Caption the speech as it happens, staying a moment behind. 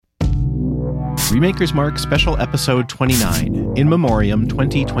Remaker's Mark Special Episode 29, In Memoriam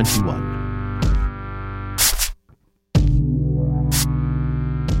 2021.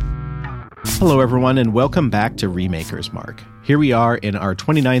 Hello everyone, and welcome back to Remaker's Mark. Here we are in our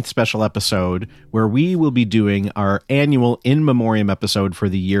 29th special episode, where we will be doing our annual In Memoriam episode for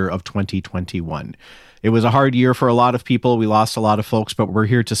the year of 2021. It was a hard year for a lot of people. We lost a lot of folks, but we're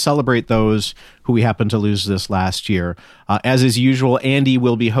here to celebrate those who we happened to lose this last year. As is usual, Andy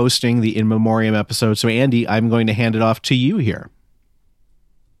will be hosting the In Memoriam episode. So Andy, I'm going to hand it off to you here.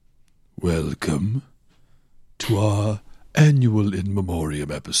 Welcome to our annual In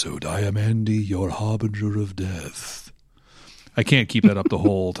Memoriam episode. I am Andy, your harbinger of death. I can't keep that up the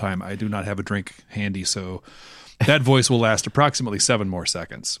whole time. I do not have a drink handy, so that voice will last approximately 7 more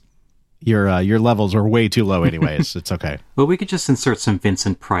seconds. Your levels are way too low anyways. It's okay. Well, we could just insert some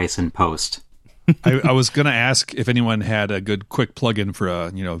Vincent Price in post. I was going to ask if anyone had a good quick plug-in for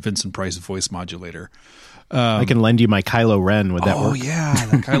a Vincent Price voice modulator. I can lend you my Kylo Ren. Would that work? Oh, yeah,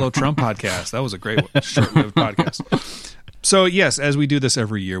 the Kylo Trump podcast. That was a great one. Short-lived podcast. So, yes, as we do this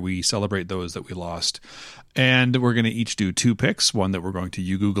every year, we celebrate those that we lost. And we're going to each do 2 picks, one that we're going to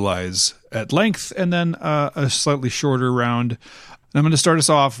Googlize at length, and then a slightly shorter round. And I'm going to start us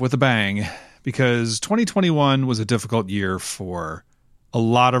off with a bang, because 2021 was a difficult year for a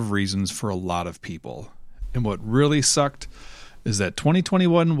lot of reasons for a lot of people. And what really sucked is that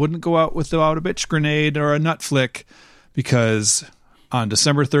 2021 wouldn't go out without a bitch grenade or a nut flick, because on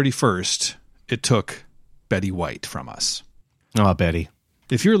December 31st, it took Betty White from us. Oh, Betty.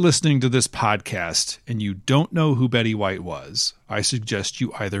 If you're listening to this podcast and you don't know who Betty White was, I suggest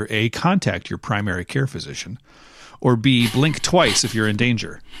you either A, contact your primary care physician, or B, blink twice if you're in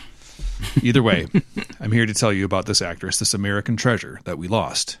danger. Either way, I'm here to tell you about this actress, this American treasure that we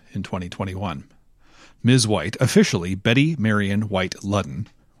lost in 2021. Ms. White, officially Betty Marion White Ludden,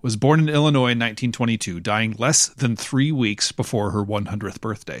 was born in Illinois in 1922, dying less than 3 weeks before her 100th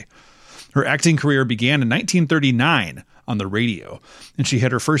birthday. Her acting career began in 1939 on the radio, and she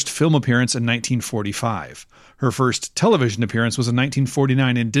had her first film appearance in 1945. Her first television appearance was in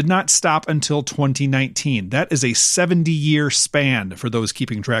 1949 and did not stop until 2019. That is a 70-year span for those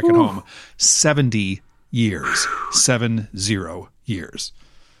keeping track at home. 70 years. 70 years.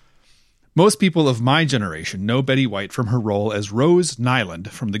 Most people of my generation know Betty White from her role as Rose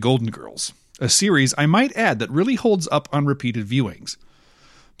Nyland from The Golden Girls, a series, I might add, that really holds up on repeated viewings.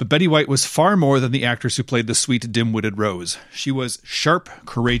 But Betty White was far more than the actress who played the sweet, dim-witted Rose. She was sharp,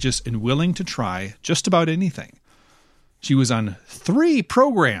 courageous, and willing to try just about anything. She was on 3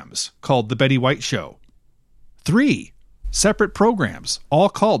 programs called The Betty White Show. 3 separate programs, all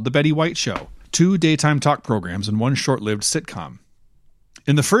called The Betty White Show. 2 daytime talk programs and 1 short-lived sitcom.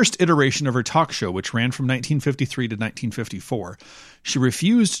 In the first iteration of her talk show, which ran from 1953 to 1954, she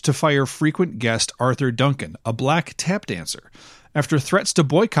refused to fire frequent guest Arthur Duncan, a black tap dancer, after threats to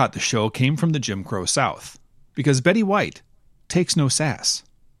boycott the show came from the Jim Crow South, because Betty White takes no sass.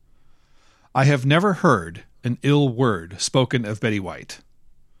 I have never heard an ill word spoken of Betty White,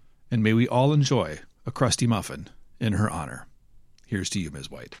 and may we all enjoy a crusty muffin in her honor. Here's to you, Ms.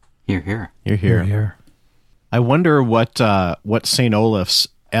 White. Hear, hear. You're here. Here. I wonder what St. Olaf's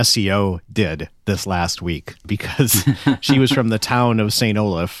SEO did this last week, because she was from the town of St.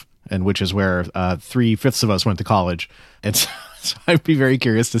 Olaf, and which is where 3/5 of us went to college. And so I'd be very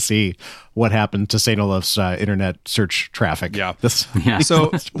curious to see what happened to St. Olaf's internet search traffic. Yeah.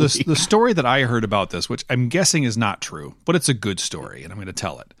 So the story that I heard about this, which I'm guessing is not true, but it's a good story, and I'm going to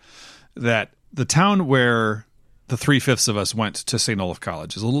tell it, that the town where the 3/5 of us went to St. Olaf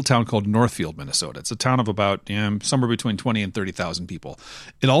College is a little town called Northfield, Minnesota. It's a town of about somewhere between 20 and 30,000 people.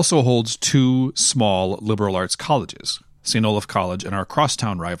 It also holds 2 small liberal arts colleges, St. Olaf College and our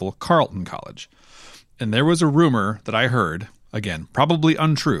crosstown rival, Carleton College. And there was a rumor that I heard, again, probably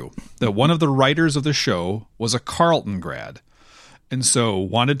untrue, that one of the writers of the show was a Carleton grad, and so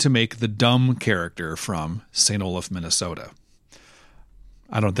wanted to make the dumb character from St. Olaf, Minnesota.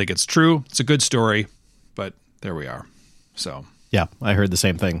 I don't think it's true. It's a good story, but there we are. So yeah, I heard the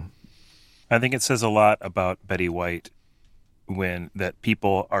same thing. I think it says a lot about Betty White when that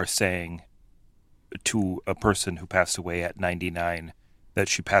people are saying to a person who passed away at 99 that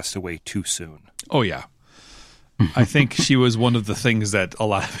she passed away too soon. Oh, yeah. I think she was one of the things that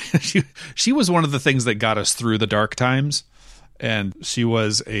she was one of the things that got us through the dark times. And she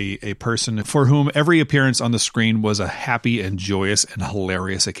was a person for whom every appearance on the screen was a happy and joyous and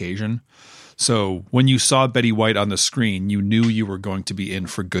hilarious occasion. So when you saw Betty White on the screen, you knew you were going to be in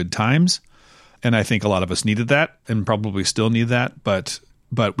for good times. And I think a lot of us needed that and probably still need that. But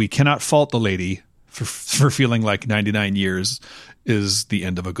we cannot fault the lady for feeling like 99 years is the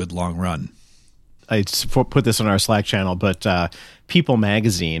end of a good long run. put this on our Slack channel, but People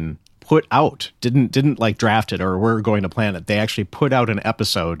Magazine put out, didn't like draft it or we're going to plan it. They actually put out an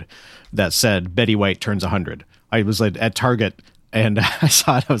episode that said Betty White turns 100. I was like at Target and I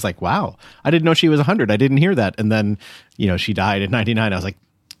saw it. I was like, wow, I didn't know she was 100. I didn't hear that. And then, she died at 99. I was like,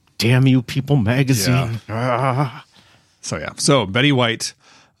 damn you, People Magazine. Yeah. So Betty White,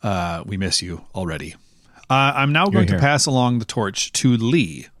 we miss you already. I'm now going to pass along the torch to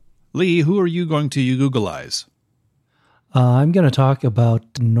Lee. Lee, who are you going to Googleize? I'm going to talk about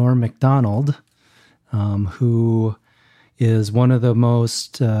Norm Macdonald, who is one of the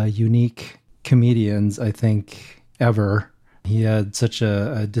most unique comedians, I think, ever. He had such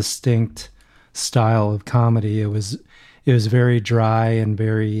a distinct style of comedy. It was very dry and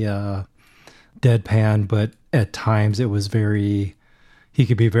very deadpan, but at times he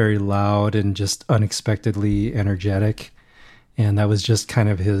could be very loud and just unexpectedly energetic. And that was just kind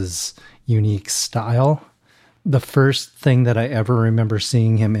of his unique style. The first thing that I ever remember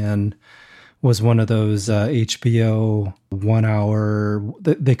seeing him in was one of those HBO 1 hour,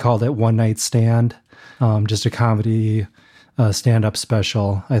 they called it One Night Stand, just a comedy stand-up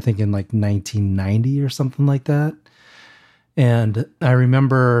special, I think in like 1990 or something like that. And I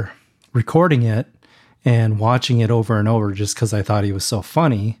remember recording it and watching it over and over just because I thought he was so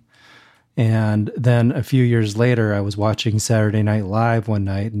funny. And then a few years later, I was watching Saturday Night Live one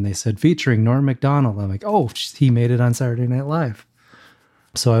night and they said, featuring Norm Macdonald. I'm like, oh, he made it on Saturday Night Live.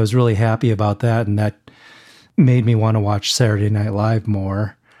 So I was really happy about that. And that made me want to watch Saturday Night Live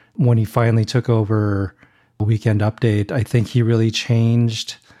more. When he finally took over Weekend Update, I think he really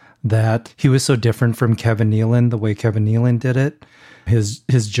changed that. He was so different from Kevin Nealon, the way Kevin Nealon did it. His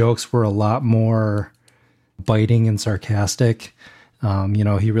jokes were a lot more biting and sarcastic.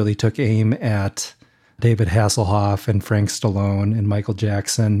 He really took aim at David Hasselhoff and Frank Stallone and Michael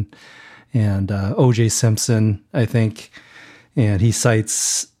Jackson and O.J. Simpson, I think. And he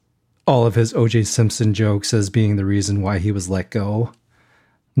cites all of his O.J. Simpson jokes as being the reason why he was let go.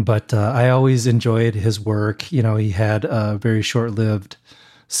 But I always enjoyed his work. He had a very short-lived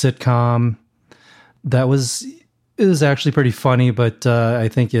sitcom that was actually pretty funny, but I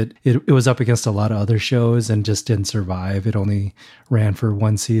think it was up against a lot of other shows and just didn't survive. It only ran for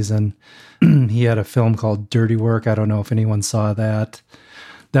one season. He had a film called Dirty Work. I don't know if anyone saw that.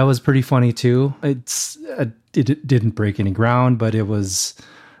 That was pretty funny too. It didn't break any ground, but it was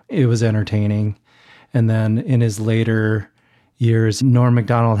entertaining. And then in his later years, Norm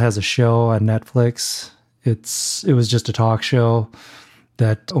Macdonald has a show on Netflix. It was just a talk show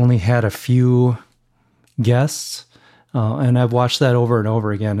that only had a few guests. And I've watched that over and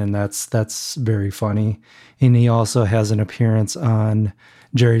over again, and that's very funny. And he also has an appearance on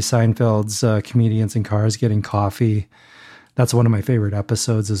Jerry Seinfeld's Comedians in Cars Getting Coffee. That's one of my favorite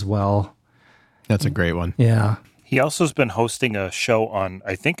episodes as well. That's a great one. Yeah. He also has been hosting a show on,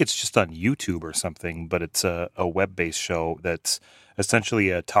 I think it's just on YouTube or something, but it's a web-based show that's essentially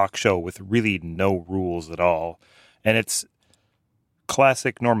a talk show with really no rules at all. And it's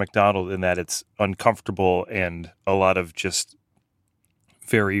classic Norm Macdonald in that it's uncomfortable and a lot of just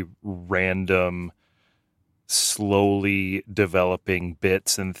very random, slowly developing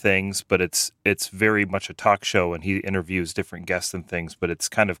bits and things, but it's very much a talk show and he interviews different guests and things, but it's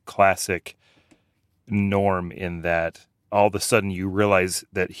kind of classic Norm in that all of a sudden you realize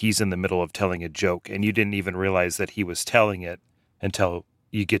that he's in the middle of telling a joke and you didn't even realize that he was telling it until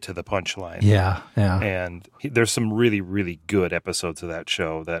you get to the punchline. Yeah. And there's some really, really good episodes of that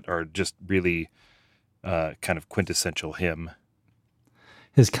show that are just really kind of quintessential him.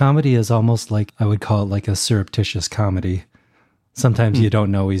 His comedy is almost like, I would call it like a surreptitious comedy. Sometimes you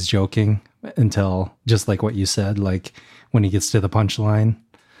don't know he's joking until, just like what you said, like when he gets to the punchline.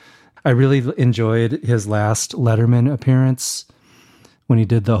 I really enjoyed his last Letterman appearance when he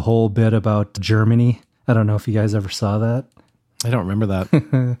did the whole bit about Germany. I don't know if you guys ever saw that. I don't remember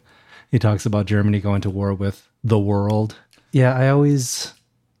that. He talks about Germany going to war with the world. Yeah, I always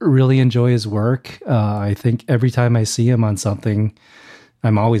really enjoy his work. I think every time I see him on something,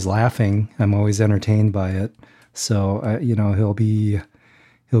 I'm always laughing. I'm always entertained by it. So, he'll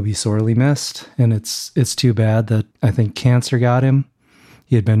be sorely missed. And it's too bad that I think cancer got him.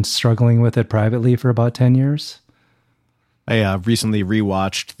 He had been struggling with it privately for about 10 years. I recently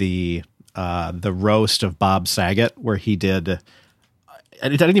rewatched the roast of Bob Saget, where he did. I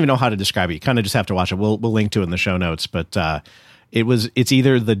didn't even know how to describe it. You kind of just have to watch it. We'll link to it in the show notes. But it's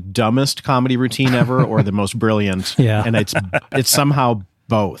either the dumbest comedy routine ever or the most brilliant. Yeah, and it's somehow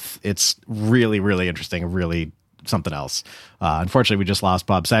both. It's really, really interesting. Really something else. Unfortunately, we just lost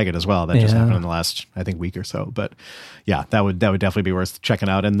Bob Saget as well. That just happened in the last, I think, week or so. But yeah, that would definitely be worth checking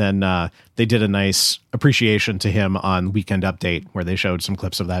out. And then they did a nice appreciation to him on Weekend Update where they showed some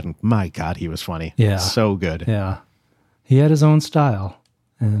clips of that. And my God, he was funny. Yeah. So good. Yeah. He had his own style.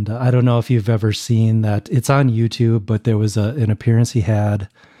 And I don't know if you've ever seen that. It's on YouTube, but there was an appearance he had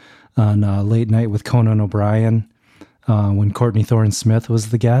on Late Night with Conan O'Brien when Courtney Thorne-Smith was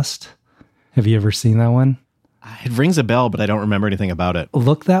the guest. Have you ever seen that one? It rings a bell, but I don't remember anything about it.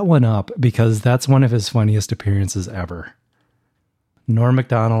 Look that one up because that's one of his funniest appearances ever. Norm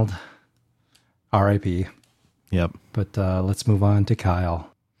Macdonald, R.I.P. Yep. But let's move on to Kyle.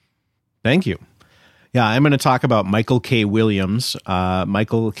 Thank you. Yeah, I'm going to talk about Michael K. Williams.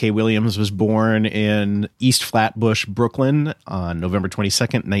 Michael K. Williams was born in East Flatbush, Brooklyn on November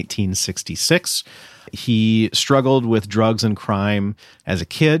 22nd, 1966. He struggled with drugs and crime as a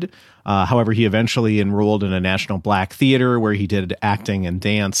kid. However, he eventually enrolled in a National Black Theater where he did acting and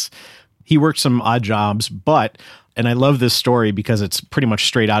dance. He worked some odd jobs, but, and I love this story because it's pretty much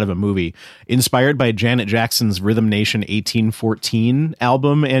straight out of a movie, inspired by Janet Jackson's Rhythm Nation 1814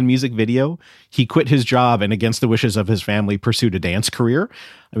 album and music video, he quit his job and against the wishes of his family pursued a dance career.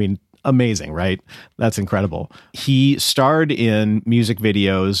 I mean, amazing, right? That's incredible. He starred in music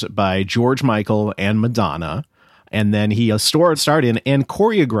videos by George Michael and Madonna. And then he starred in and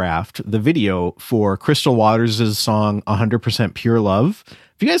choreographed the video for Crystal Waters' song 100% Pure Love. Have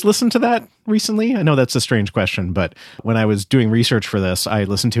you guys listened to that recently? I know that's a strange question, but when I was doing research for this, I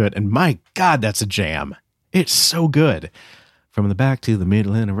listened to it, and my God, that's a jam. It's so good. From the back to the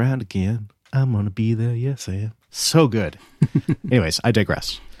middle and around again, I'm going to be there, yes I am. So good. Anyways, I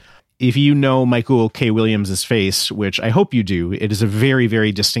digress. If you know Michael K. Williams' face, which I hope you do, it is a very,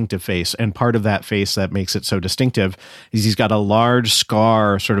 very distinctive face. And part of that face that makes it so distinctive is he's got a large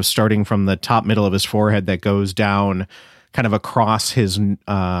scar sort of starting from the top middle of his forehead that goes down kind of across his,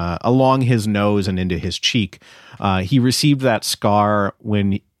 along his nose and into his cheek. He received that scar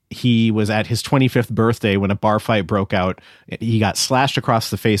when he was at his 25th birthday when a bar fight broke out. He got slashed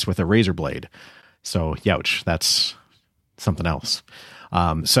across the face with a razor blade. So, youch, that's something else.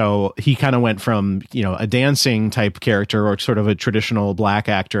 So he kind of went from, a dancing type character or sort of a traditional black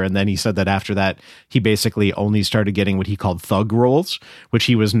actor. And then he said that after that, he basically only started getting what he called thug roles, which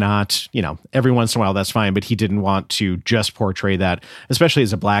he was not, every once in a while, that's fine. But he didn't want to just portray that, especially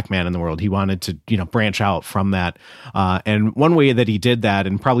as a black man in the world. He wanted to, branch out from that. And one way that he did that,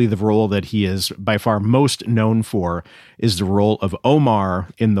 and probably the role that he is by far most known for, is the role of Omar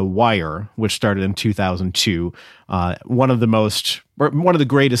in The Wire, which started in 2002. One of the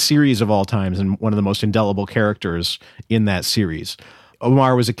greatest series of all times and one of the most indelible characters in that series.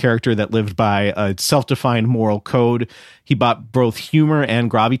 Omar was a character that lived by a self-defined moral code. He brought both humor and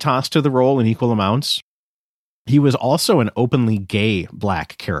gravitas to the role in equal amounts. He was also an openly gay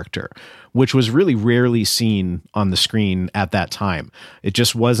black character, which was really rarely seen on the screen at that time. It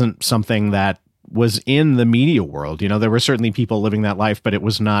just wasn't something that was in the media world. There were certainly people living that life, but it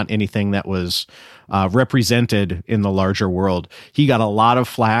was not anything that was represented in the larger world. He got a lot of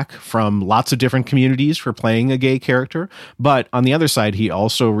flack from lots of different communities for playing a gay character. But on the other side, he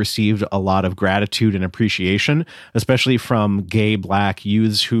also received a lot of gratitude and appreciation, especially from gay black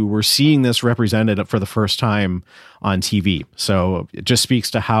youths who were seeing this represented for the first time on TV. So it just speaks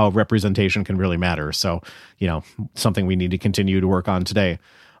to how representation can really matter. So, something we need to continue to work on today.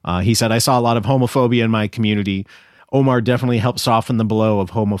 He said, I saw a lot of homophobia in my community. Omar definitely helped soften the blow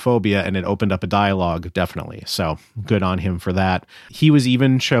of homophobia, and it opened up a dialogue, definitely. So good on him for that. He was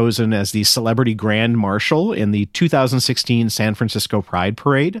even chosen as the celebrity grand marshal in the 2016 San Francisco Pride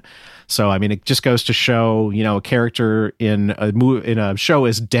Parade. So, I mean, it just goes to show, a character in a show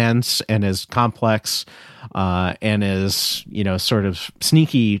as dense and as complex and as, sort of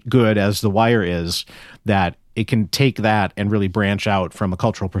sneaky good as The Wire is, that it can take that and really branch out from a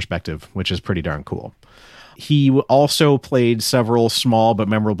cultural perspective, which is pretty darn cool. He also played several small but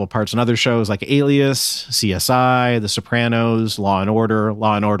memorable parts in other shows like Alias, CSI, The Sopranos, Law & Order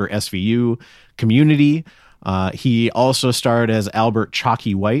SVU, Community. He also starred as Albert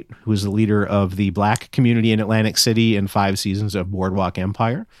Chalky White, who was the leader of the black community in Atlantic City in 5 seasons of Boardwalk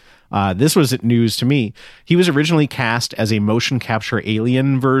Empire. This was news to me. He was originally cast as a motion capture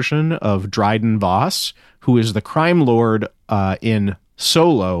alien version of Dryden Voss, who is the crime lord in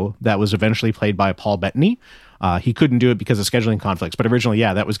Solo that was eventually played by Paul Bettany. He couldn't do it because of scheduling conflicts, but originally,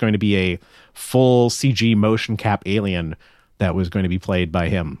 that was going to be a full CG motion cap alien that was going to be played by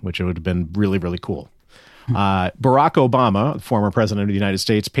him, which would have been really, really cool. Barack Obama, the former president of the United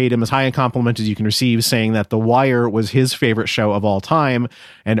States, paid him as high a compliment as you can receive, saying that The Wire was his favorite show of all time,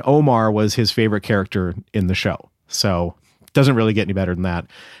 and Omar was his favorite character in the show. So doesn't really get any better than that.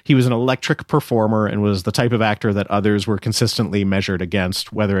 He was an electric performer and was the type of actor that others were consistently measured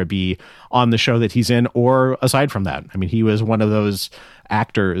against, whether it be on the show that he's in or aside from that. I mean, he was one of those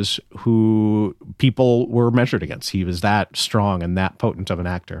actors who people were measured against. He was that strong and that potent of an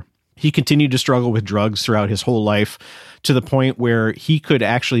actor. He continued to struggle with drugs throughout his whole life, to the point where he could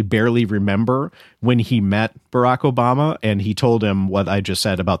actually barely remember when he met Barack Obama, and he told him what I just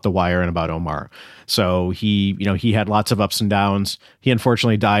said about The Wire and about Omar. So he had lots of ups and downs. He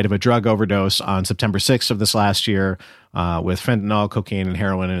unfortunately died of a drug overdose on September 6th of this last year, with fentanyl, cocaine, and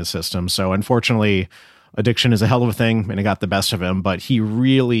heroin in his system. So unfortunately, addiction is a hell of a thing, and it got the best of him, but he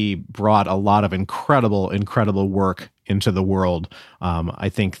really brought a lot of incredible work into the world. I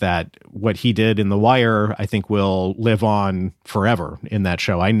think that what he did in The Wire, I think, will live on forever in that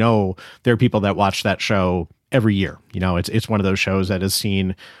show. I know there are people that watch that show every year. It's one of those shows that is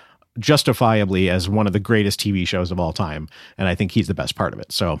seen justifiably as one of the greatest TV shows of all time, and I think he's the best part of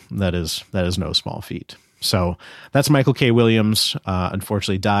it. So that is no small feat. So that's Michael K. Williams.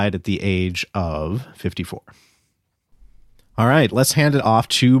 Unfortunately died at the age of 54. All right, let's hand it off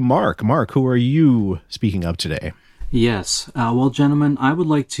to Mark. Mark, who are you speaking of today? Yes. Well, gentlemen, I would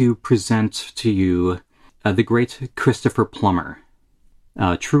like to present to you the great Christopher Plummer.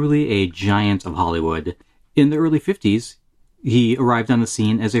 Truly a giant of Hollywood. In the early 50s, he arrived on the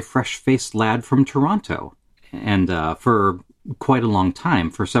scene as a fresh-faced lad from Toronto. And for quite a long time,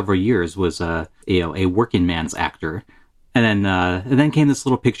 for several years, was a working man's actor. And then came this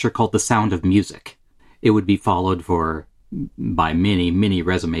little picture called The Sound of Music. It would be followed by many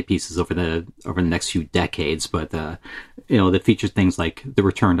resume pieces over the next few decades, but that featured things like The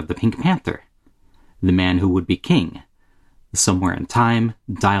Return of the Pink Panther, The Man Who Would Be King, Somewhere in Time,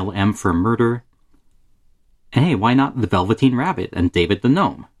 Dial M for Murder, and hey, why not The Velveteen Rabbit and David the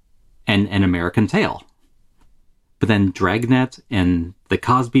Gnome, and An American Tail. But then Dragnet and The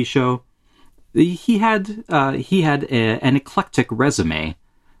Cosby Show, he had an eclectic resume,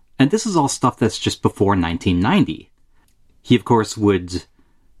 and this is all stuff that's just before 1990. He, of course, would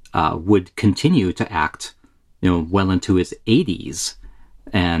continue to act, well into his 80s,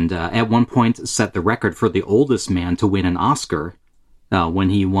 and at one point set the record for the oldest man to win an Oscar when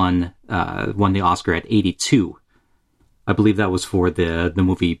he won the Oscar at 82. I believe that was for the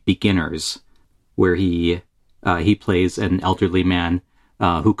movie Beginners, where he plays an elderly man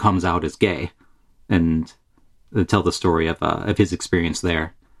who comes out as gay, and tell the story of his experience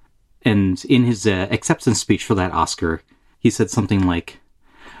there. And in his acceptance speech for that Oscar, he said something like,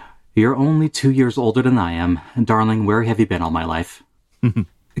 "You're only 2 years older than I am, darling. Where have you been all my life?"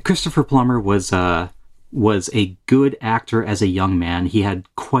 Christopher Plummer was a good actor as a young man. He had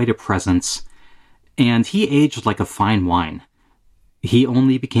quite a presence, and he aged like a fine wine. He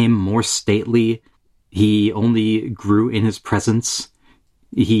only became more stately. He only grew in his presence.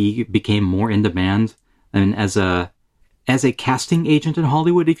 He became more in demand. And as a casting agent in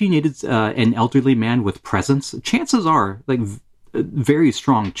Hollywood, if you needed an elderly man with presence, chances are, very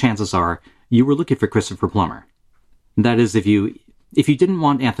strong chances are, you were looking for Christopher Plummer. That is, if you didn't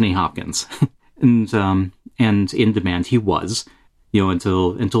want Anthony Hopkins, and in demand he was,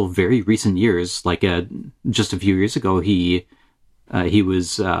 until very recent years, just a few years ago, he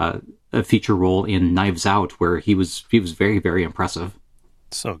was a feature role in Knives Out, where he was very, very impressive.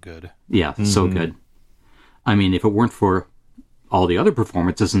 So good. Yeah, so good. I mean, if it weren't for all the other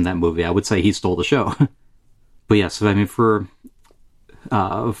performances in that movie, I would say he stole the show. But yes, I mean, for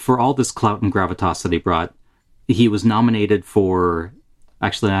all this clout and gravitas that he brought, he was nominated for,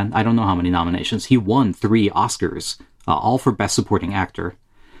 actually, I don't know how many nominations. He won 3 Oscars, all for Best Supporting Actor.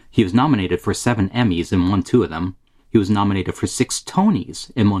 He was nominated for 7 Emmys and won 2 of them. He was nominated for 6 Tonys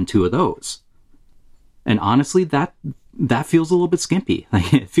and won 2 of those. And honestly, that feels a little bit skimpy.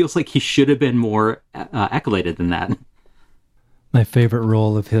 It feels like he should have been more accoladed than that. My favorite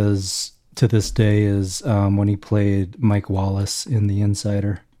role of his to this day is when he played Mike Wallace in The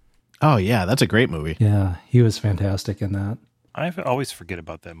Insider. Oh, yeah, that's a great movie. Yeah, he was fantastic in that. I always forget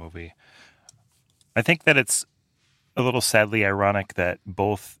about that movie. I think that it's a little sadly ironic that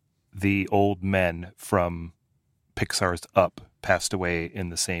both the old men from Pixar's Up passed away in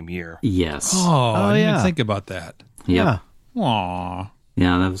the same year. Yes. Oh, I didn't yeah. even think about that. Yep. Yeah. Aw.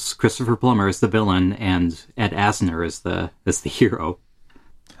 Yeah, that was Christopher Plummer as the villain and Ed Asner as the hero.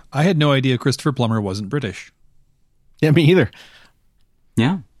 I had no idea Christopher Plummer wasn't British. Yeah, me either.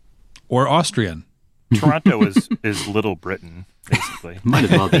 Yeah. Or Austrian. Toronto is Little Britain, basically. Might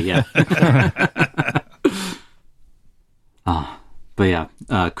as well be, yeah. But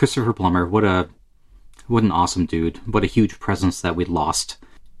yeah, Christopher Plummer, what an awesome dude. What a huge presence that we lost.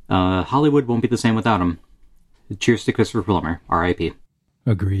 Hollywood won't be the same without him. Cheers to Christopher Plummer, R.I.P.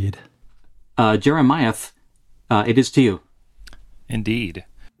 Agreed. Jeremiah, it is to you. Indeed.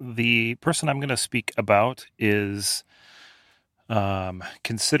 The person I'm going to speak about is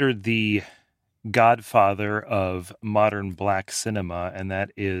considered the godfather of modern black cinema, and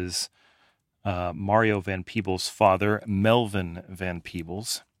that is Mario Van Peebles' father, Melvin Van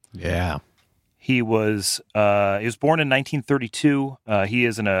Peebles. Yeah. He was born in 1932. He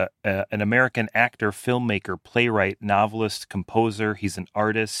is an American actor, filmmaker, playwright, novelist, composer. He's an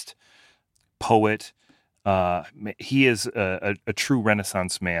artist, poet. He is a true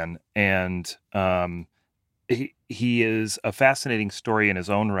Renaissance man, and he is a fascinating story in his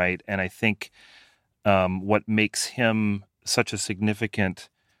own right. And I think what makes him such a significant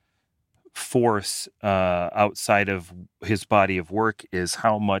force outside of his body of work is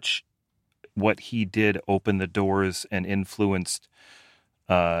how much what he did opened the doors and influenced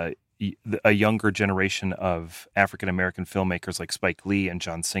a younger generation of African American filmmakers like Spike Lee and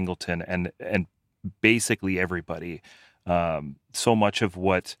John Singleton and basically everybody. So much of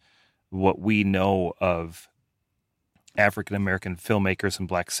what we know of African American filmmakers and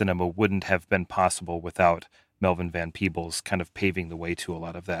black cinema wouldn't have been possible without Melvin Van Peebles kind of paving the way to a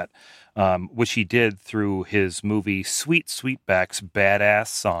lot of that, which he did through his movie Sweet Sweetback's Badass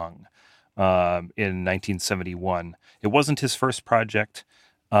Song in 1971. It wasn't his first project,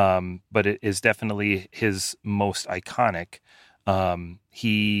 but it is definitely his most iconic.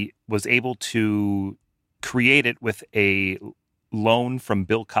 He was able to create it with a loan from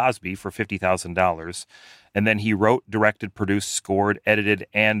Bill Cosby for $50,000. And then he wrote, directed, produced, scored, edited,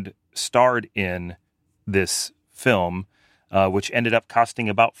 and starred in this film, which ended up costing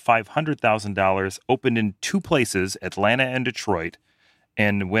about $500,000, opened in two places, Atlanta and Detroit,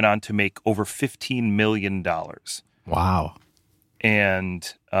 and went on to make over $15 million. Wow.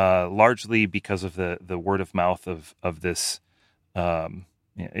 And largely because of the word of mouth of this,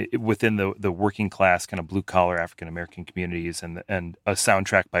 within the working class kind of blue collar African American communities, and a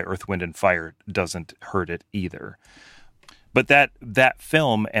soundtrack by Earth, Wind and Fire doesn't hurt it either. But that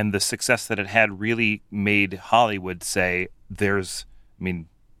film and the success that it had really made Hollywood say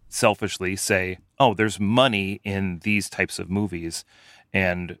selfishly say, oh, there's money in these types of movies,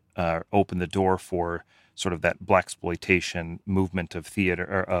 and open the door for sort of that blaxploitation movement of theater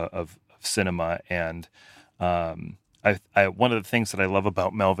or of cinema. And I one of the things that I love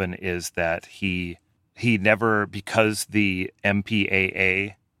about Melvin is that he never, because the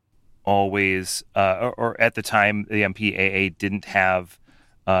MPAA always or at the time the MPAA didn't have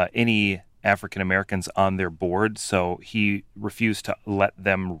any African Americans on their board, so he refused to let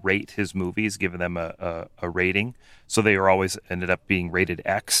them rate his movies, give them a rating. So they were always ended up being rated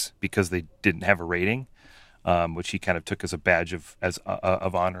X because they didn't have a rating, which he kind of took as a badge of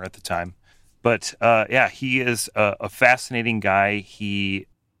honor at the time. But he is a fascinating guy. He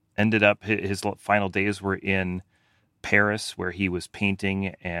ended up, his final days were in Paris, where he was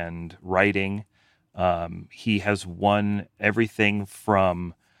painting and writing. He has won everything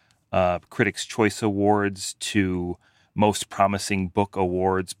from Critics' Choice Awards to Most Promising Book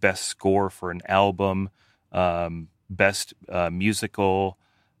Awards, Best Score for an Album, Best Musical,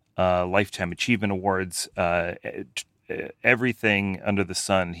 Lifetime Achievement Awards. Everything under the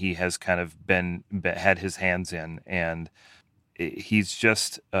sun he has kind of had his hands in, and he's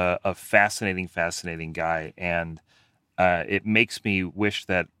just a fascinating guy. And it makes me wish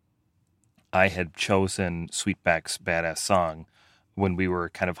that I had chosen Sweetback's Badass Song when we were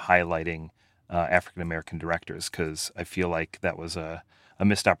kind of highlighting African American directors, because I feel like that was a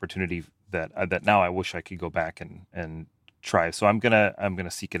missed opportunity that now I wish I could go back and try. So I'm gonna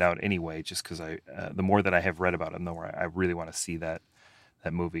seek it out anyway, just because the more that I have read about him, the more I really want to see that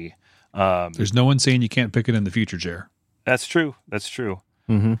movie. There's no one saying you can't pick it in the future, Jer. That's true.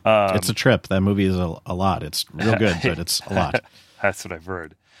 Mm-hmm. It's a trip. That movie is a lot. It's real good, but it's a lot. That's what I've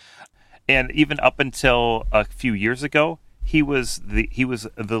heard. And even up until a few years ago, he was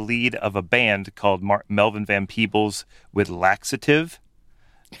the lead of a band called Melvin Van Peebles with Laxative.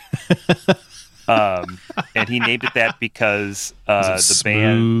 And he named it that because the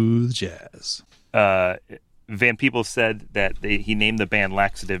band smooth jazz. Van Peebles said that he named the band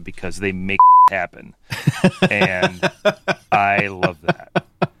Laxative because they make happen, and I love that.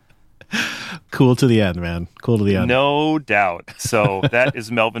 Cool to the end, man. Cool to the end. No doubt. So that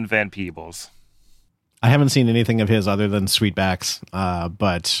is Melvin Van Peebles. I haven't seen anything of his other than Sweetbacks,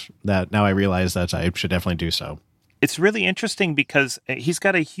 but that now I realize that I should definitely do so. It's really interesting because he's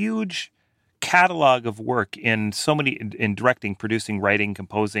got a huge catalog of work in so many, in directing, producing, writing,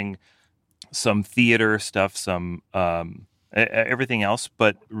 composing, some theater stuff, some everything else,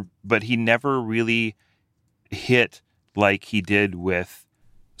 but he never really hit like he did with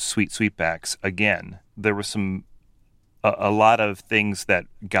Sweet Sweetbacks. Again, there were a lot of things that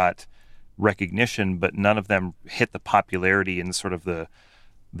got recognition, but none of them hit the popularity and sort of the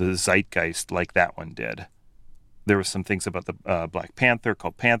zeitgeist like that one did. There were some things about the Black Panther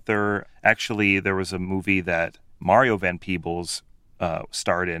called Panther. Actually, there was a movie that Mario Van Peebles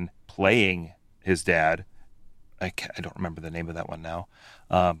starred in, playing his dad. I don't remember the name of that one now.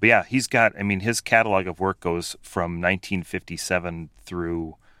 But yeah, his catalog of work goes from 1957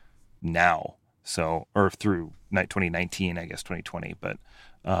 through now. So, or through 2019, I guess 2020. But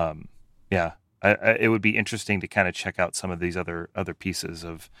yeah, it would be interesting to kind of check out some of these other pieces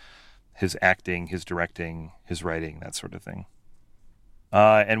of his acting, his directing, his writing, that sort of thing.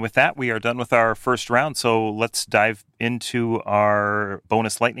 And with that, we are done with our first round. So let's dive into our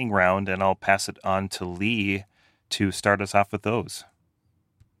bonus lightning round, and I'll pass it on to Lee to start us off with those.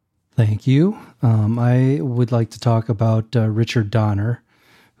 Thank you. I would like to talk about Richard Donner,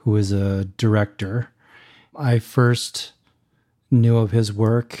 who is a director. I first knew of his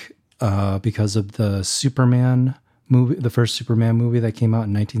work because of the Superman movie, the first Superman movie that came out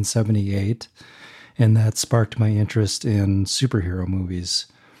in 1978, and that sparked my interest in superhero movies.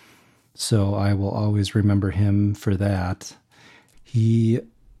 So I will always remember him for that. He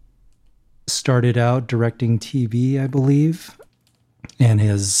started out directing TV, I believe, and he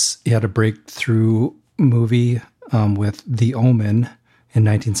had a breakthrough movie with The Omen in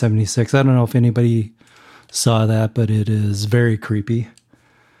 1976. I don't know if anybody saw that, but it is very creepy.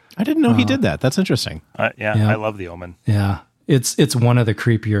 I didn't know he did that. That's interesting. Yeah, I love The Omen. Yeah, it's one of the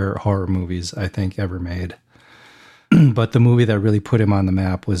creepier horror movies I think ever made. But the movie that really put him on the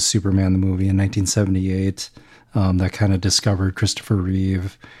map was Superman the movie in 1978. That kind of discovered Christopher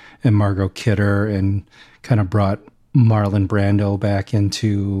Reeve and Margot Kidder and kind of brought Marlon Brando back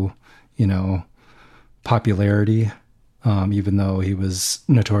into, popularity, even though he was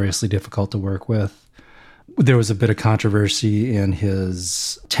notoriously difficult to work with. There was a bit of controversy in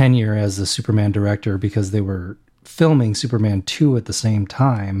his tenure as the Superman director because they were filming Superman 2 at the same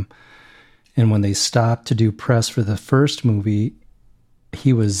time. And when they stopped to do press for the first movie,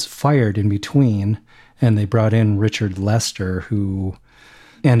 he was fired in between, and they brought in Richard Lester, who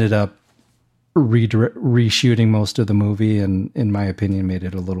ended up reshooting most of the movie and, in my opinion, made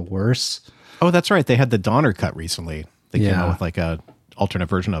it a little worse. Oh, that's right. They had the Donner cut recently. They came out with like a alternate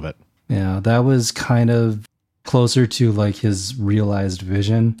version of it. Yeah, that was kind of closer to like his realized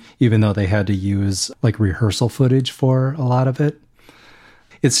vision, even though they had to use like rehearsal footage for a lot of it.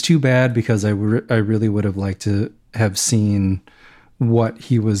 It's too bad because I really would have liked to have seen what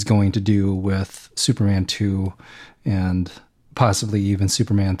he was going to do with Superman 2 and possibly even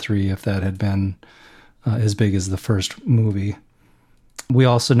Superman 3 if that had been as big as the first movie. We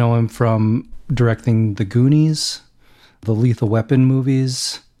also know him from directing The Goonies, the Lethal Weapon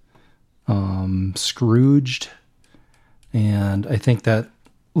movies, Scrooged, and I think that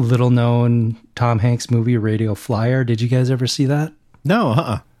little-known Tom Hanks movie, Radio Flyer. Did you guys ever see that?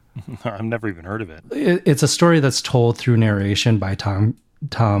 No, I've never even heard of it. It's a story that's told through narration by Tom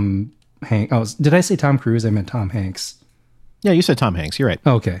Hanks. Oh, did I say Tom Cruise? I meant Tom Hanks. Yeah, you said Tom Hanks. You're right.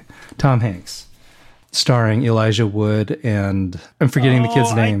 Okay, Tom Hanks, starring Elijah Wood and I'm forgetting the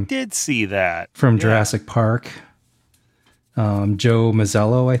kid's name. I did see that from Jurassic Park. Joe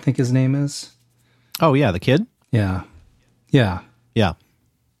Mazzello, I think his name is. Oh yeah, the kid. Yeah. I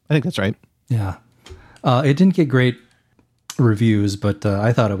think that's right. Yeah, it didn't get great reviews, but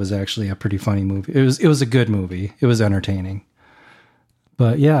I thought it was actually a pretty funny movie. It was a good movie. It was entertaining.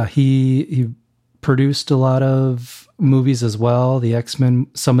 But yeah, he produced a lot of movies as well.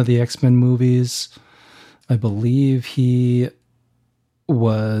 Some of the X-Men movies. I believe he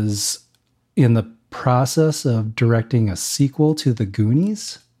was in the process of directing a sequel to The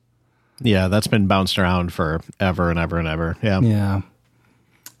Goonies. Yeah, that's been bounced around for ever and ever and ever. Yeah.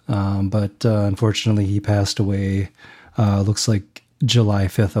 But unfortunately, he passed away. Looks like July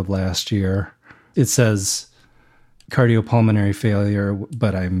 5th of last year. It says cardiopulmonary failure,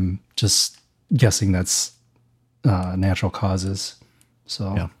 but I'm just guessing that's natural causes.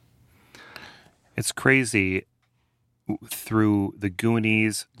 So yeah. It's crazy. Through The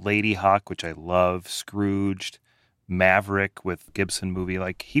Goonies, Lady Hawk, which I love, Scrooged, Maverick with Gibson movie,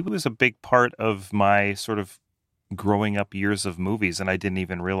 like he was a big part of my sort of growing up years of movies, and I didn't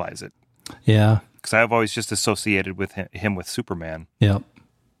even realize it. Yeah. Because I've always just associated with him with Superman. Yep.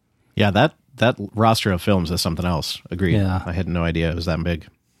 Yeah, that roster of films is something else. Agreed. Yeah. I had no idea it was that big.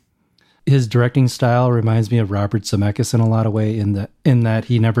 His directing style reminds me of Robert Zemeckis in a lot of way in that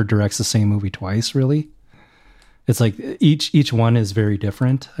he never directs the same movie twice, really. It's like each one is very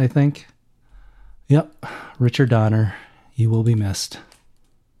different, I think. Yep, Richard Donner, you will be missed.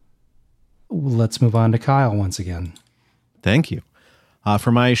 Let's move on to Kyle once again. Thank you. For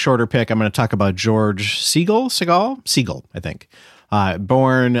my shorter pick, I'm going to talk about George Segal, I think.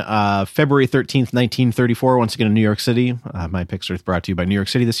 Born February 13th, 1934, once again in New York City. My picks are brought to you by New York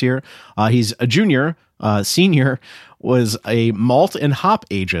City this year. He's a junior. Senior was a malt and hop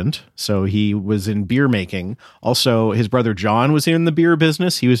agent, so he was in beer making. Also, his brother John was in the beer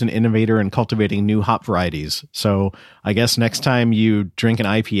business. He was an innovator in cultivating new hop varieties. So I guess next time you drink an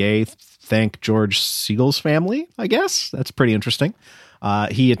IPA, thank George Segal's family, I guess. That's pretty interesting.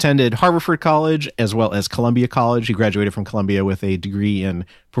 He attended Haverford College as well as Columbia College. He graduated from Columbia with a degree in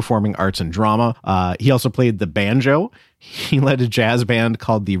performing arts and drama. He also played the banjo. He led a jazz band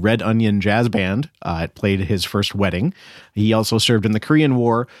called the Red Onion Jazz Band. It played his first wedding. He also served in the Korean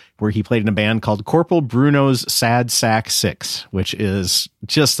War, where he played in a band called Corporal Bruno's Sad Sack 6, which is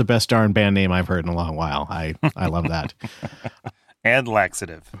just the best darn band name I've heard in a long while. I love that. And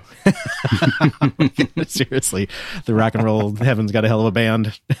laxative. Seriously, the rock and roll heaven's got a hell of a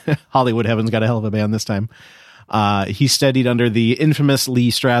band. Hollywood heaven's got a hell of a band this time. He studied under the infamous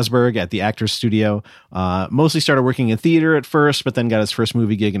Lee Strasberg at the Actors Studio. Mostly started working in theater at first, but then got his first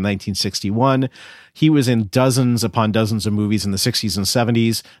movie gig in 1961. He was in dozens upon dozens of movies in the 60s and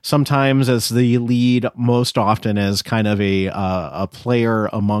 70s, sometimes as the lead, most often as kind of a player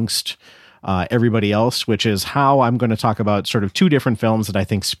amongst everybody else, which is how I'm going to talk about sort of two different films that I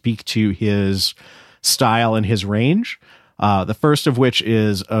think speak to his style and his range. The first of which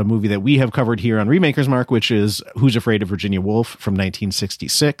is a movie that we have covered here on Remakers Mark, which is Who's Afraid of Virginia Woolf from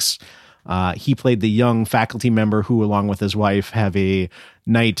 1966. He played the young faculty member who, along with his wife, have a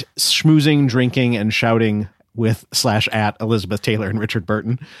night schmoozing, drinking, and shouting with /at Elizabeth Taylor and Richard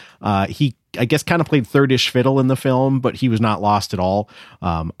Burton. He, I guess, kind of played third-ish fiddle in the film, but he was not lost at all.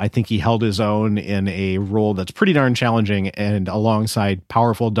 I think he held his own in a role that's pretty darn challenging and alongside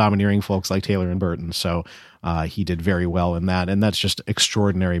powerful, domineering folks like Taylor and Burton. So he did very well in that, and that's just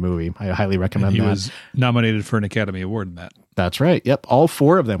extraordinary movie. I highly recommend that. He was nominated for an Academy Award in that. That's right. Yep. All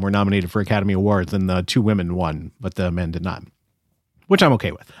four of them were nominated for Academy Awards, and the two women won, but the men did not, which I'm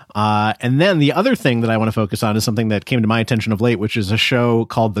okay with. And then the other thing that I want to focus on is something that came to my attention of late, which is a show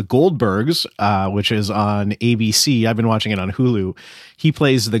called The Goldbergs, which is on ABC. I've been watching it on Hulu. He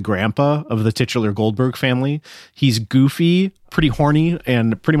plays the grandpa of the titular Goldberg family. He's goofy, pretty horny,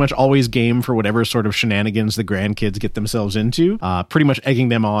 and pretty much always game for whatever sort of shenanigans the grandkids get themselves into, pretty much egging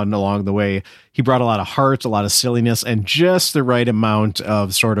them on along the way. He brought a lot of heart, a lot of silliness, and just the right amount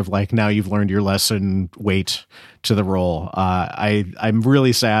of sort of like, now you've learned your lesson weight to the role. I'm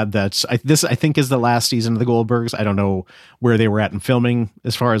really sad that this I think is the last season of The Goldbergs. I don't know where they were at in filming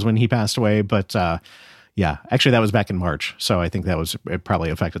as far as when he passed away, but yeah, actually that was back in March, so I think it probably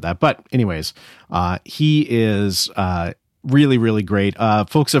affected that. But anyways, he is really, really great.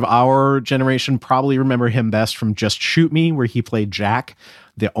 Folks of our generation probably remember him best from Just Shoot Me, where he played Jack,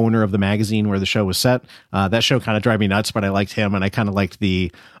 the owner of the magazine where the show was set. That show kind of drive me nuts, but I liked him, and I kind of liked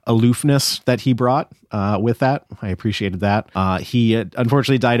the aloofness that he brought with that. I appreciated that. He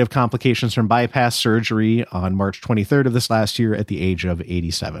unfortunately died of complications from bypass surgery on March 23rd of this last year at the age of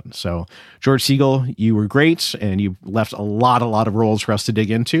 87. So, George Segal, you were great, and you left a lot of roles for us to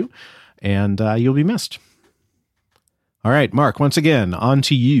dig into, and you'll be missed. All right, Mark, once again, on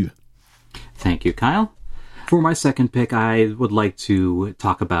to you. Thank you, Kyle. For my second pick, I would like to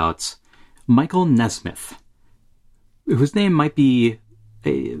talk about Michael Nesmith, whose name might be,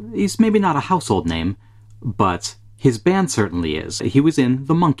 he's maybe not a household name, but his band certainly is. He was in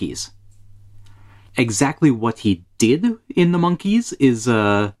The Monkees. Exactly what he did in The Monkees is,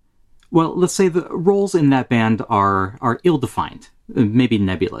 well, let's say the roles in that band are ill-defined, maybe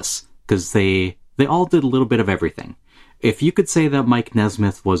nebulous, because they all did a little bit of everything. If you could say that Mike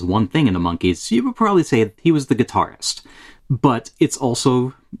Nesmith was one thing in the Monkees, you would probably say he was the guitarist. But it's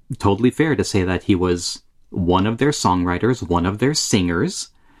also totally fair to say that he was one of their songwriters, one of their singers.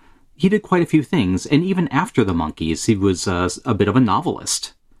 He did quite a few things, and even after the Monkees, he was a bit of a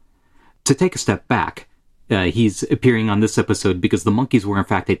novelist. To take a step back, he's appearing on this episode because the Monkees were in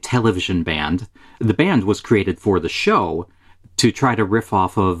fact a television band. The band was created for the show to try to riff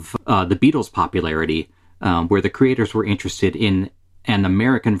off of the Beatles' popularity, where the creators were interested in an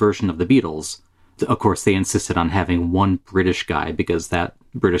American version of the Beatles. Of course, they insisted on having one British guy because that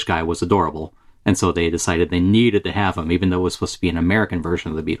British guy was adorable. And so they decided they needed to have him, even though it was supposed to be an American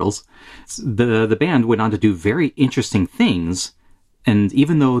version of the Beatles. The band went on to do very interesting things. And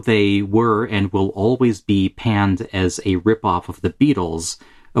even though they were and will always be panned as a ripoff of the Beatles,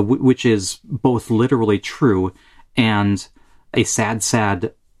 which is both literally true and a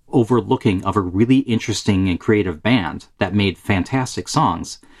sad overlooking of a really interesting and creative band that made fantastic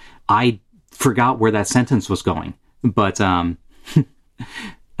songs. I forgot where that sentence was going, but suffice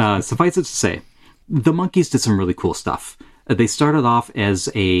it to say, the Monkees did some really cool stuff. They started off as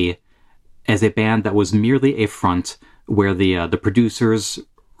a band that was merely a front, where the producers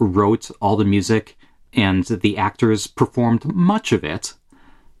wrote all the music and the actors performed much of it.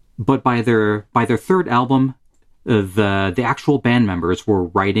 But by their third album, the actual band members were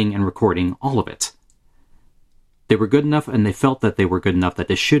writing and recording all of it. They were good enough, and they felt that they were good enough that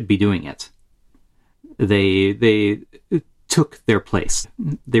they should be doing it. They took their place.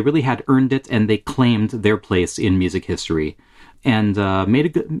 They really had earned it, and they claimed their place in music history, and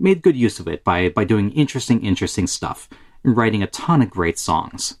made good use of it by doing interesting stuff, and writing a ton of great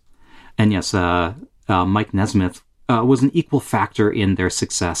songs. And yes, Mike Nesmith was an equal factor in their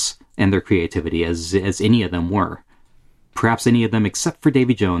success and their creativity as any of them were. Perhaps any of them except for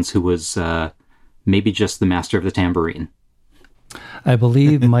Davy Jones, who was maybe just the master of the tambourine. I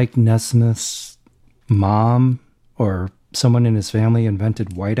believe Mike Nesmith's mom or someone in his family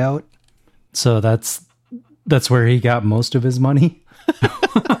invented whiteout. So that's where he got most of his money.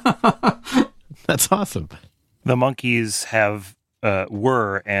 That's awesome. The Monkees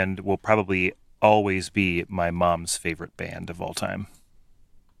were and will probably always be my mom's favorite band of all time.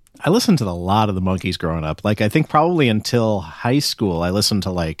 I listened to a lot of the Monkees growing up. Like, I think probably until high school, I listened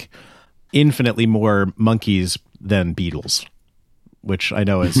to like infinitely more Monkees than Beatles, which I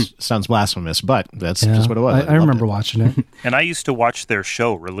know sounds blasphemous, but that's just what it was. I remember watching it. And I used to watch their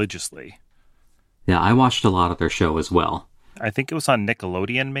show religiously. Yeah, I watched a lot of their show as well. I think it was on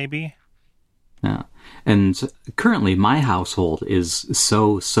Nickelodeon, maybe. Yeah. And currently my household is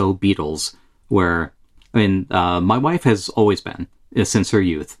so Beatles, where, I mean, my wife has always been, since her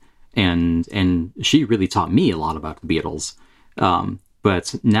youth, and she really taught me a lot about the Beatles.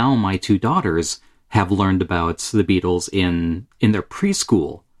 But now my two daughters have learned about the Beatles in their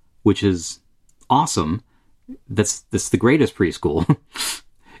preschool, which is awesome. That's the greatest preschool.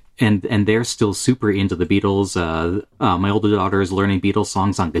 And they're still super into the Beatles. My older daughter is learning Beatles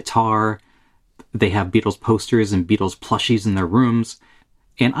songs on guitar. They have Beatles posters and Beatles plushies in their rooms.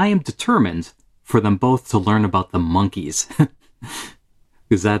 And I am determined for them both to learn about the Monkees.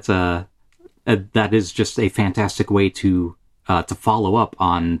 Because that is just a fantastic way to follow up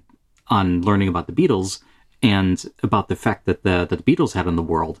on learning about the Beatles and about the effect that the Beatles had on the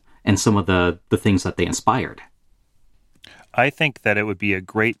world and some of the things that they inspired. I think that it would be a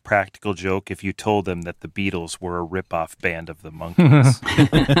great practical joke if you told them that the Beatles were a rip-off band of the Monkees.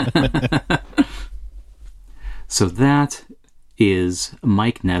 So that is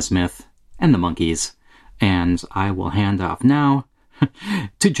Mike Nesmith and the Monkees, and I will hand off now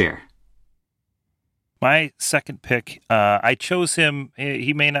to Jer. My second pick, I chose him.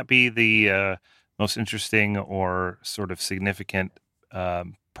 He may not be the most interesting or sort of significant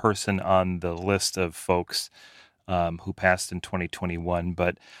person on the list of folks who passed in 2021,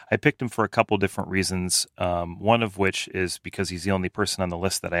 but I picked him for a couple different reasons. One of which is because he's the only person on the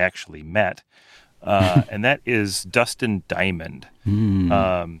list that I actually met, and that is Dustin Diamond.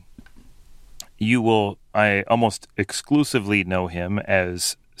 I almost exclusively know him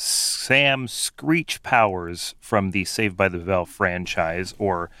as Sam Screech Powers from the Saved by the Bell franchise,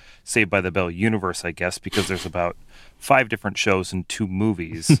 or Saved by the Bell universe, I guess, because there's about 5 different shows and 2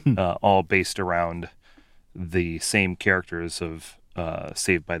 movies, all based around the same characters of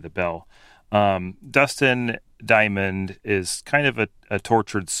Saved by the Bell. Dustin Diamond is kind of a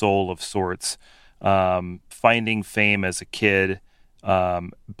tortured soul of sorts, finding fame as a kid,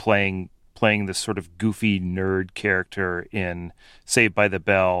 playing this sort of goofy nerd character in Saved by the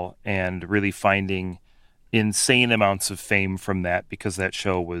Bell, and really finding insane amounts of fame from that because that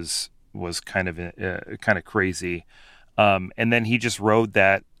show was kind of crazy. And then he just rode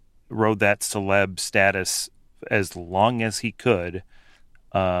that celeb status as long as he could,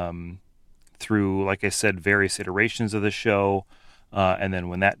 through, like I said, various iterations of the show. And then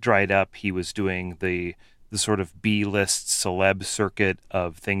when that dried up, he was doing the sort of B-list celeb circuit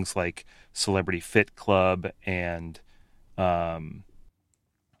of things like Celebrity Fit Club and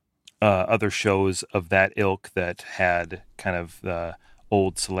other shows of that ilk that had kind of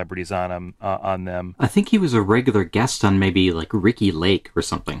old celebrities on them. I think he was a regular guest on maybe like Ricky Lake or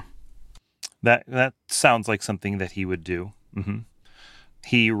something. That sounds like something that he would do. Mm-hmm.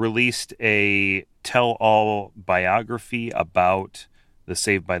 He released a tell-all biography about the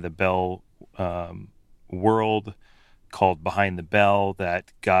Saved by the Bell world called Behind the Bell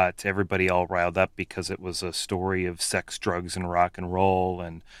that got everybody all riled up because it was a story of sex, drugs, and rock and roll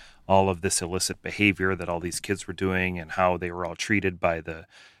and all of this illicit behavior that all these kids were doing and how they were all treated by the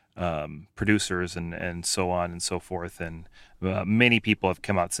producers and so on and so forth. And many people have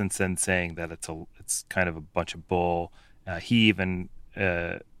come out since then saying that it's kind of a bunch of bull. He even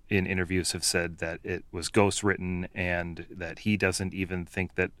in interviews have said that it was ghost written and that he doesn't even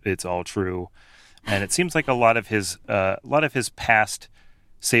think that it's all true. And it seems like a lot of his past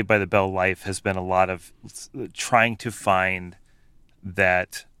Saved by the Bell life has been a lot of trying to find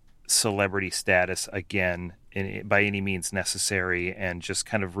that celebrity status again by any means necessary, and just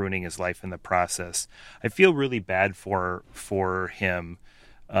kind of ruining his life in the process. I feel really bad for him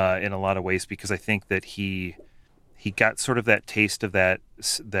in a lot of ways, because I think that he got sort of that taste of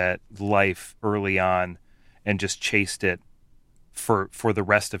that life early on and just chased it for the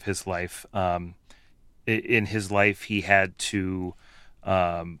rest of his life. In his life, he had to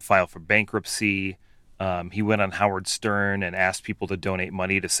file for bankruptcy. He went on Howard Stern and asked people to donate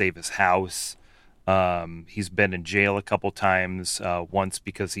money to save his house. He's been in jail a couple times, once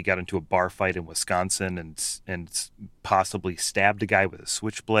because he got into a bar fight in Wisconsin and possibly stabbed a guy with a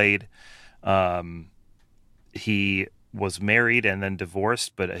switchblade. He was married and then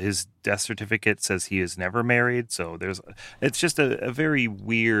divorced, but his death certificate says he is never married. So it's just a very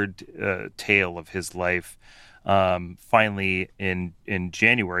weird tale of his life. Finally, in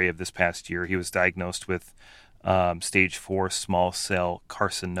January of this past year, he was diagnosed with stage 4 small cell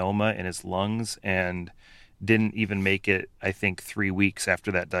carcinoma in his lungs, and didn't even make it, I think, 3 weeks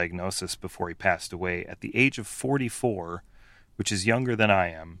after that diagnosis before he passed away at the age of 44, which is younger than I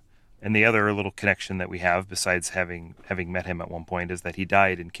am. And the other little connection that we have, besides having met him at one point, is that he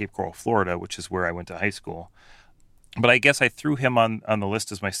died in Cape Coral, Florida, which is where I went to high school. But I guess I threw him on the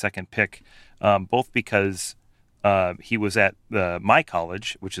list as my second pick, both because he was at my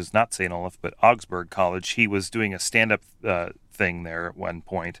college, which is not St. Olaf, but Augsburg College. He was doing a stand-up thing there at one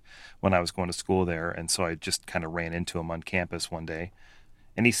point when I was going to school there, and so I just kind of ran into him on campus one day.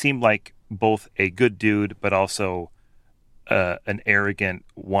 And he seemed like both a good dude, but also an arrogant,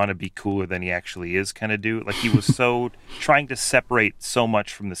 want to be cooler than he actually is kind of dude. Like, he was so trying to separate so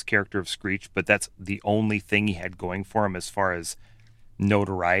much from this character of Screech, but that's the only thing he had going for him as far as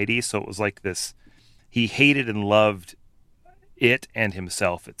notoriety. So it was like this, he hated and loved it and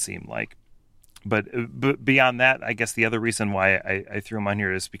himself, it seemed like. But beyond that, I guess the other reason why I threw him on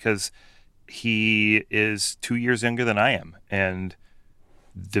here is because he is 2 years younger than I am and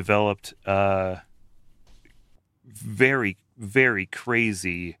developed very, very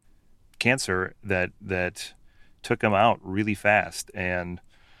crazy cancer that took him out really fast. And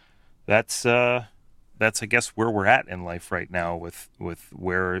that's I guess where we're at in life right now with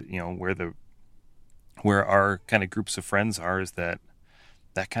where our kind of groups of friends are, is that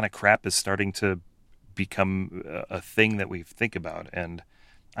kind of crap is starting to become a thing that we think about. And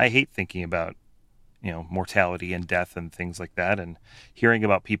I hate thinking about, mortality and death and things like that, and hearing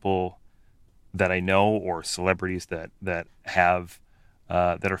about people that I know or celebrities that have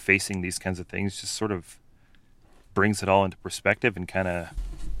that are facing these kinds of things just sort of brings it all into perspective and kind of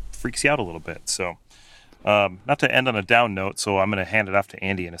freaks you out a little bit. So not to end on a down note, so I'm going to hand it off to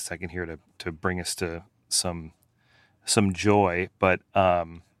Andy in a second here to bring us to some joy. But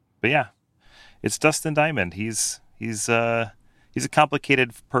yeah, it's Dustin Diamond. He's a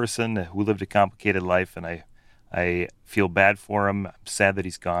complicated person who lived a complicated life, and I feel bad for him. I'm sad that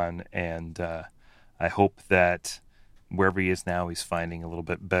he's gone, and I hope that wherever he is now, he's finding a little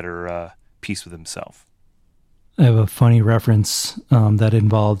bit better peace with himself. I have a funny reference that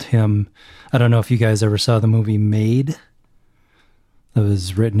involved him. I don't know if you guys ever saw the movie Made. That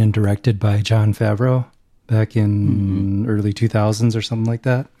was written and directed by Jon Favreau back in early 2000s or something like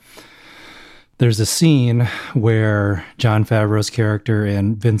that. There's a scene where Jon Favreau's character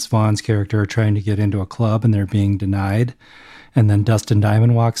and Vince Vaughn's character are trying to get into a club and they're being denied. And then Dustin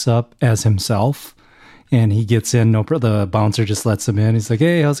Diamond walks up as himself and he gets in. The bouncer just lets him in. He's like,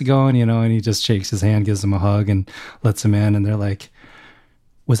 "Hey, how's it going?" And he just shakes his hand, gives him a hug and lets him in. And they're like,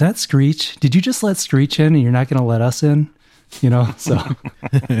 "Was that Screech? Did you just let Screech in and you're not going to let us in?" So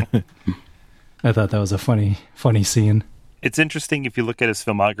I thought that was a funny scene. It's interesting if you look at his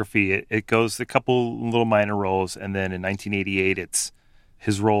filmography. It goes a couple little minor roles, and then in 1988, it's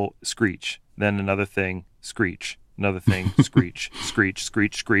his role Screech. Then another thing, Screech. Another thing, Screech. Screech,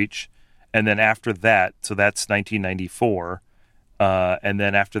 Screech, Screech. And then after that, so that's 1994. And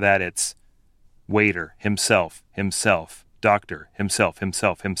then after that, it's waiter, himself, doctor, himself,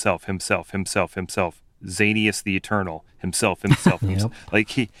 Zanius the Eternal, himself. Yep. Like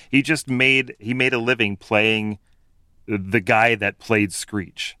he just made a living playing the guy that played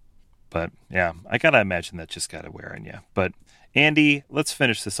Screech. But yeah, I gotta imagine that just gotta wear on you. But Andy, let's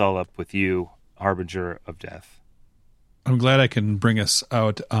finish this all up with you, Harbinger of Death. I'm glad I can bring us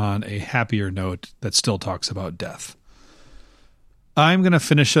out on a happier note that still talks about death. I'm going to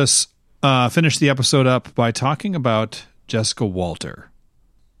finish the episode up by talking about Jessica Walter.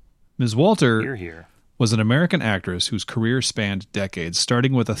 Ms. Walter was an American actress whose career spanned decades,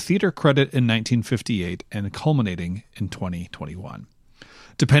 starting with a theater credit in 1958 and culminating in 2021.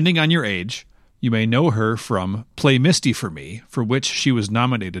 Depending on your age, you may know her from Play Misty for Me, for which she was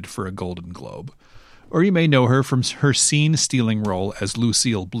nominated for a Golden Globe. Or you may know her from her scene-stealing role as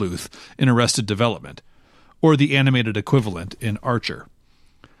Lucille Bluth in Arrested Development, or the animated equivalent in Archer.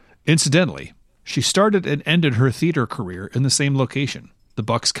 Incidentally, she started and ended her theater career in the same location, the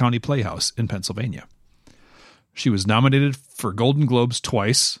Bucks County Playhouse in Pennsylvania. She was nominated for Golden Globes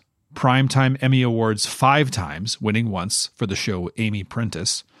twice, Primetime Emmy Awards 5 times, winning once for the show Amy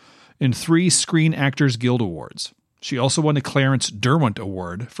Prentice, and 3 Screen Actors Guild Awards. She also won a Clarence Derwent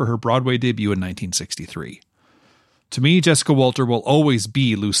Award for her Broadway debut in 1963. To me, Jessica Walter will always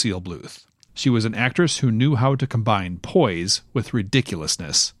be Lucille Bluth. She was an actress who knew how to combine poise with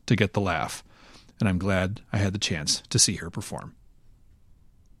ridiculousness to get the laugh, and I'm glad I had the chance to see her perform.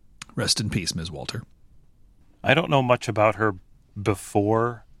 Rest in peace, Ms. Walter. I don't know much about her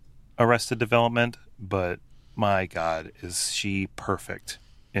before Arrested Development, but my God, is she perfect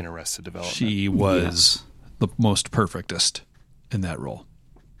in Arrested Development. She was the most perfectest in that role.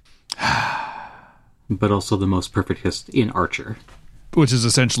 But also the most perfectest in Archer. Which is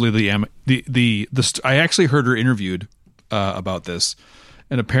essentially the I actually heard her interviewed about this,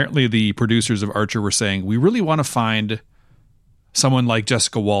 and apparently the producers of Archer were saying, we really want to find someone like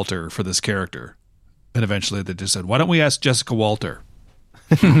Jessica Walter for this character. And eventually they just said, why don't we ask Jessica Walter?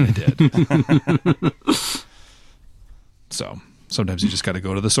 And they did. So sometimes you just got to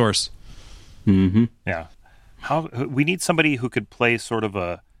go to the source. Mm-hmm. Yeah. We need somebody who could play sort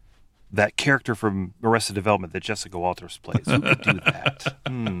of that character from Arrested Development that Jessica Walters plays. Who could do that?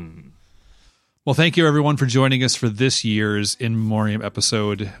 Well, thank you, everyone, for joining us for this year's In Memoriam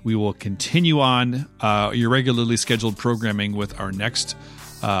episode. We will continue on your regularly scheduled programming with our next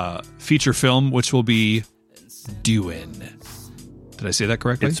feature film, which will be Dune. Did I say that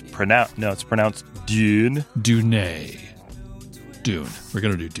correctly? It's pronounced Dune. Dune. We're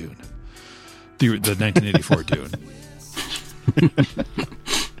going to do Dune. The 1984 Dune.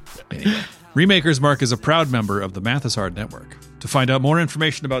 Anyway, Remakers Mark is a proud member of the Math is Hard Network. To find out more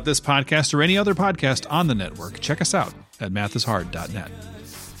information about this podcast or any other podcast on the network, check us out at mathishard.net.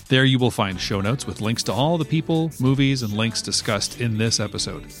 There you will find show notes with links to all the people, movies, and links discussed in this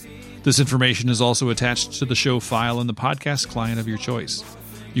episode. This information is also attached to the show file in the podcast client of your choice.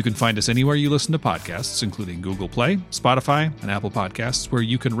 You can find us anywhere you listen to podcasts, including Google Play, Spotify, and Apple Podcasts, where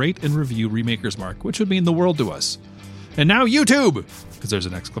you can rate and review Remakers Mark, which would mean the world to us. And now YouTube, because there's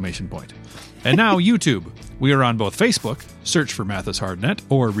an exclamation point. And now YouTube. We are on both Facebook, search for Math is Hard Net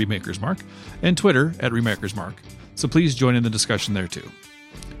or Remakers Mark, and Twitter at Remakers Mark. So please join in the discussion there too.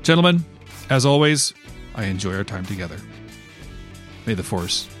 Gentlemen, as always, I enjoy our time together. May the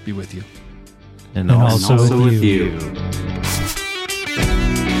Force be with you. And also with you. you.